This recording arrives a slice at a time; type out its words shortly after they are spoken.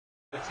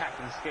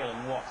attacking skill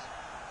and what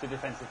to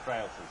defensive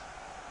frailties?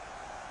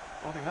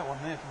 Well, I think that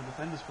one there, from a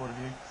defender's point of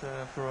view,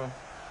 for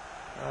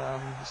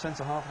a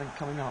centre-half, I think,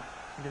 coming up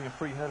and getting a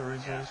free header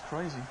is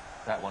crazy.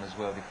 That one as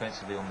well,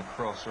 defensively on the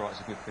cross, right, it's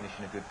a good finish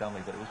and a good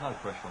dummy, but there was no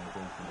pressure on the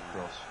ball from the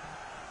cross.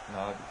 You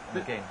know, and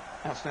again...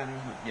 Outstanding,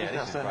 isn't it? Yeah,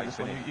 this outstanding, is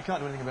a great finish. You can't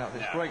do anything about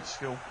this. No. Great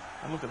skill.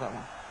 And look at that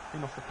one.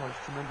 In off the post,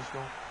 tremendous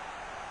goal.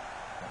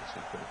 That's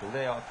so critical.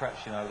 They are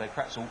perhaps, you know, they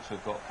perhaps ought to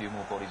have got a few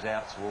more bodies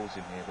out towards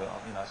him here, but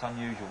you know, it's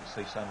unusual to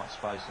see so much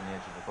space on the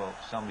edge of the box.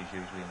 Somebody's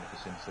usually in the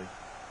vicinity.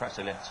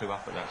 Perhaps they left two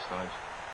up at that stage.